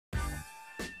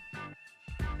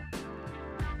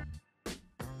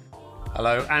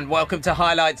Hello and welcome to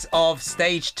highlights of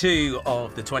Stage 2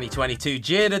 of the 2022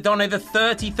 Giro Donne, the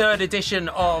 33rd edition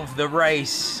of the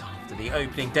race. After the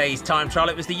opening day's time trial,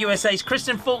 it was the USA's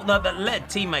Kristen Faulkner that led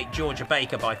teammate Georgia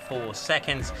Baker by 4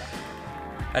 seconds.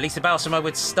 Elisa Balsamo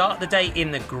would start the day in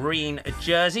the green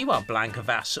jersey, while Blanca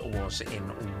Vas was in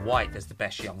white as the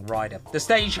best young rider. The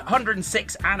stage,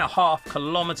 106.5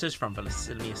 kilometres from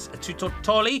Vallisilius to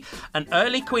Tortoli, an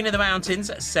early Queen of the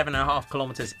Mountains, 7.5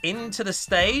 kilometres into the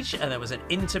stage, and there was an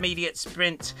intermediate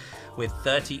sprint with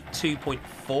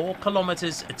 32.4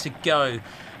 kilometres to go.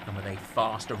 And with a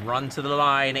fast run to the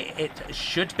line, it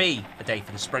should be a day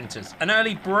for the sprinters. An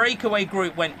early breakaway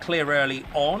group went clear early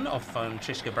on of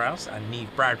Francesca Braus and Neve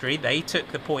Bradbury. They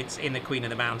took the points in the Queen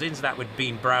of the Mountains. That would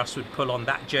mean Braus would pull on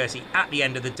that jersey at the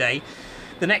end of the day.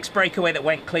 The next breakaway that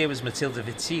went clear was Matilda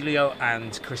Vitilio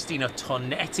and Cristina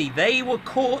Tonetti. They were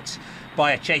caught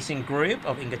by a chasing group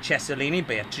of Inga Cesolini,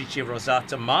 Beatrice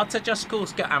Rosato, Marta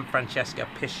Jaskulska and Francesca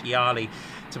Pisciali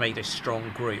to make a strong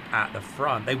group at the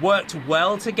front. They worked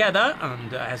well together,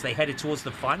 and as they headed towards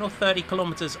the final 30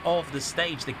 kilometres of the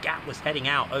stage, the gap was heading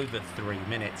out over 3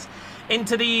 minutes.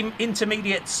 Into the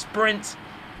intermediate sprint,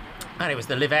 and it was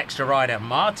the Live Extra rider,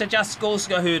 Marta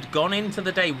Jaskulska, who had gone into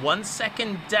the day 1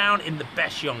 second down in the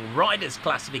Best Young Riders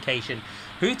classification,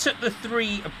 who took the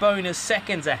 3 bonus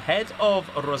seconds ahead of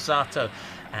Rosato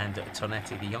and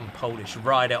Tonetti, the young Polish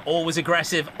rider. Always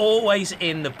aggressive, always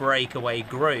in the breakaway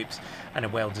groups, and a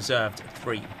well-deserved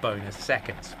 3 bonus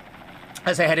seconds.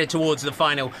 As they headed towards the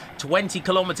final 20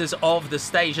 kilometres of the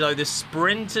stage, though, the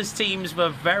sprinters' teams were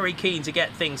very keen to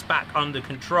get things back under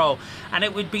control, and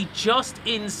it would be just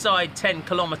inside 10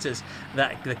 kilometres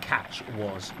that the catch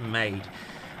was made.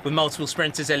 With multiple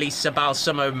sprinters, Elisa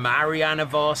Balsamo, Marianne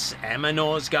Vos, Emma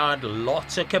Norsgaard,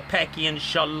 Lotte Kopecky and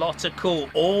Charlotte Kool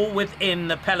all within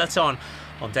the peloton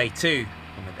on day 2.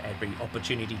 And with every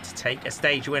opportunity to take a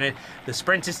stage winner, the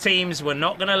sprinters teams were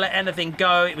not going to let anything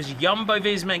go. It was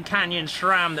Jumbo-Visma and Canyon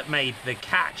SRAM that made the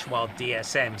catch, while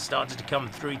DSM started to come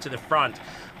through to the front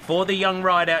for the young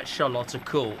rider Charlotte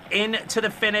Kool. Into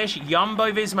the finish,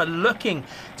 Jumbo-Visma looking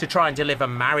to try and deliver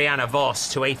Marianne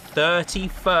Vos to a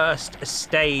 31st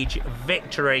stage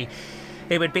victory.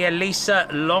 It would be Elisa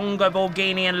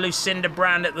Longo-Borghini and Lucinda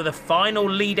Brand that were the final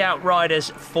lead-out riders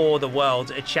for the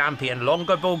world champion.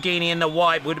 Longo-Borghini in the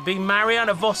white would be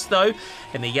Marianne Vos, though,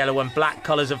 in the yellow and black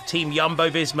colours of Team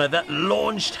Jumbo-Visma that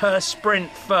launched her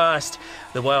sprint first.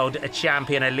 The world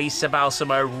champion Elisa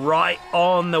Balsamo right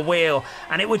on the wheel,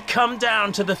 and it would come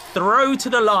down to the throw to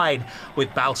the line,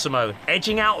 with Balsamo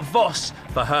edging out Vos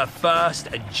for her first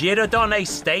Giro Donne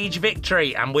stage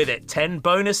victory, and with it 10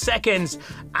 bonus seconds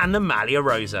and the Maglia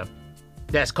Rosa.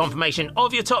 There's confirmation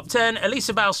of your top 10.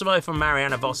 Elisa Balsamo from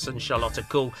Marianne Vos and Charlotte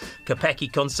Kool, Kopecky,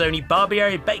 Consoni,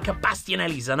 Barbieri, Baker,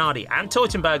 Bastianelli, Zanardi and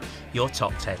Teutenberg, your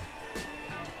top 10.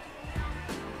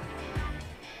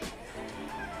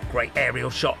 Great aerial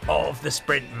shot of the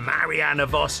sprint. Marianne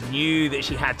Vos knew that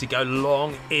she had to go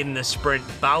long in the sprint.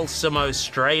 Balsamo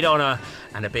straight on her,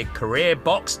 and a big career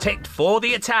box ticked for the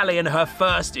Italian, her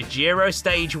first Giro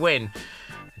stage win.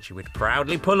 And she would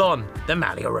proudly pull on the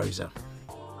Maglia Rosa.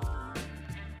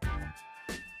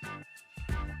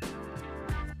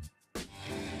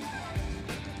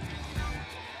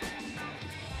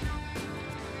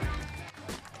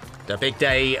 A big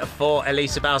day for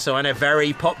Elisa Balsamo and a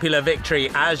very popular victory,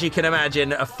 as you can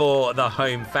imagine, for the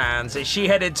home fans. She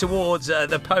headed towards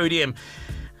the podium,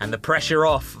 and the pressure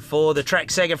off for the Trek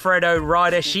Segafredo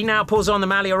rider. She now pulls on the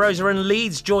Maglia Rosa and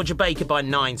leads Georgia Baker by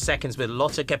 9 seconds, with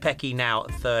Lotte Kopecky now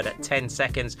third at 10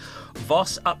 seconds.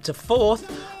 Vos up to 4th,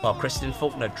 while Kristen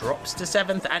Faulkner drops to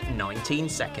 7th at 19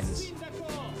 seconds.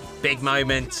 Big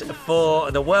moment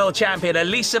for the world champion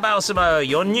Elisa Balsamo,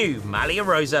 your new Maglia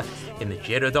Rosa in the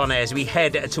Giro Donne, as we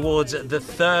head towards the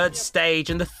 3rd stage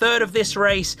and the 3rd of this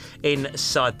race in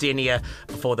Sardinia,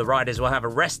 before the riders will have a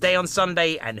rest day on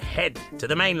Sunday and head to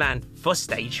the mainland for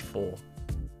stage 4.